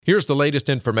Here's the latest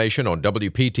information on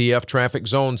WPTF Traffic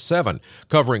Zone 7,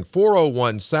 covering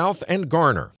 401 South and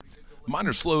Garner.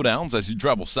 Minor slowdowns as you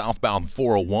travel southbound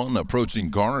 401 approaching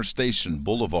Garner Station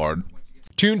Boulevard.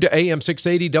 Tune to AM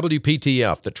 680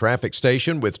 WPTF, the traffic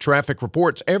station with traffic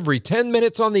reports every 10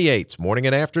 minutes on the 8s, morning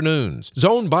and afternoons.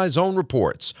 Zone-by-zone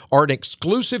reports are an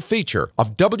exclusive feature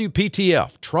of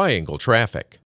WPTF Triangle Traffic.